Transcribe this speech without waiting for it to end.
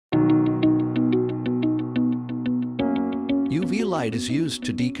UV light is used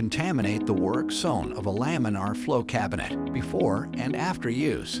to decontaminate the work zone of a laminar flow cabinet before and after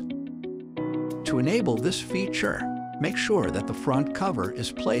use. To enable this feature, make sure that the front cover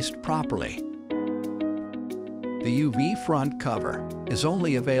is placed properly. The UV front cover is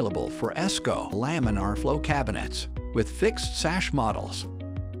only available for Esco laminar flow cabinets with fixed sash models.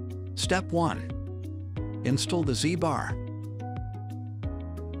 Step 1. Install the Z-Bar.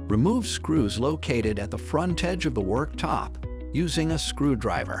 Remove screws located at the front edge of the worktop using a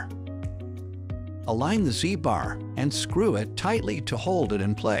screwdriver. Align the Z-Bar and screw it tightly to hold it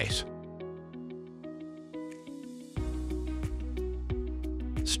in place.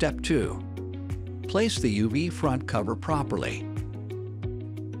 Step 2. Place the UV front cover properly.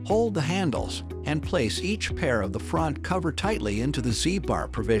 Hold the handles and place each pair of the front cover tightly into the Z-Bar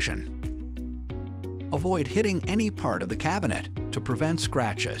provision. Avoid hitting any part of the cabinet to prevent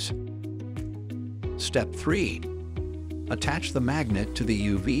scratches. Step 3. Attach the magnet to the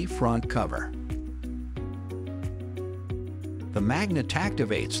UV front cover. The magnet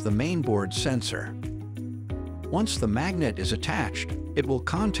activates the mainboard sensor. Once the magnet is attached, it will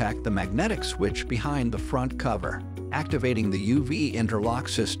contact the magnetic switch behind the front cover, activating the UV interlock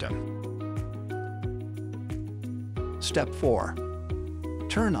system. Step 4.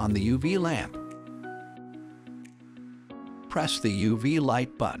 Turn on the UV lamp. Press the UV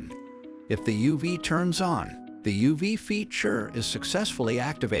light button. If the UV turns on, the UV feature is successfully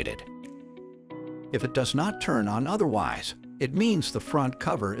activated. If it does not turn on otherwise, it means the front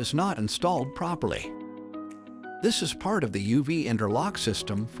cover is not installed properly. This is part of the UV interlock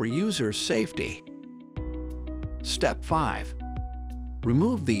system for users' safety. Step 5.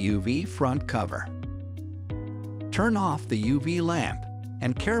 Remove the UV front cover. Turn off the UV lamp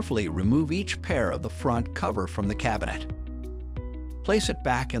and carefully remove each pair of the front cover from the cabinet. Place it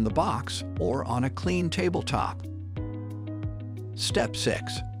back in the box or on a clean tabletop. Step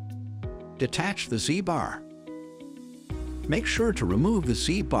 6. Detach the Z-Bar. Make sure to remove the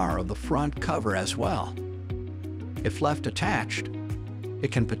Z-Bar of the front cover as well. If left attached,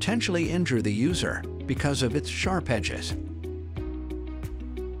 it can potentially injure the user because of its sharp edges.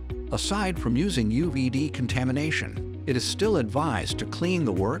 Aside from using UV decontamination, it is still advised to clean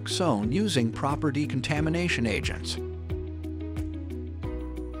the work zone using proper decontamination agents.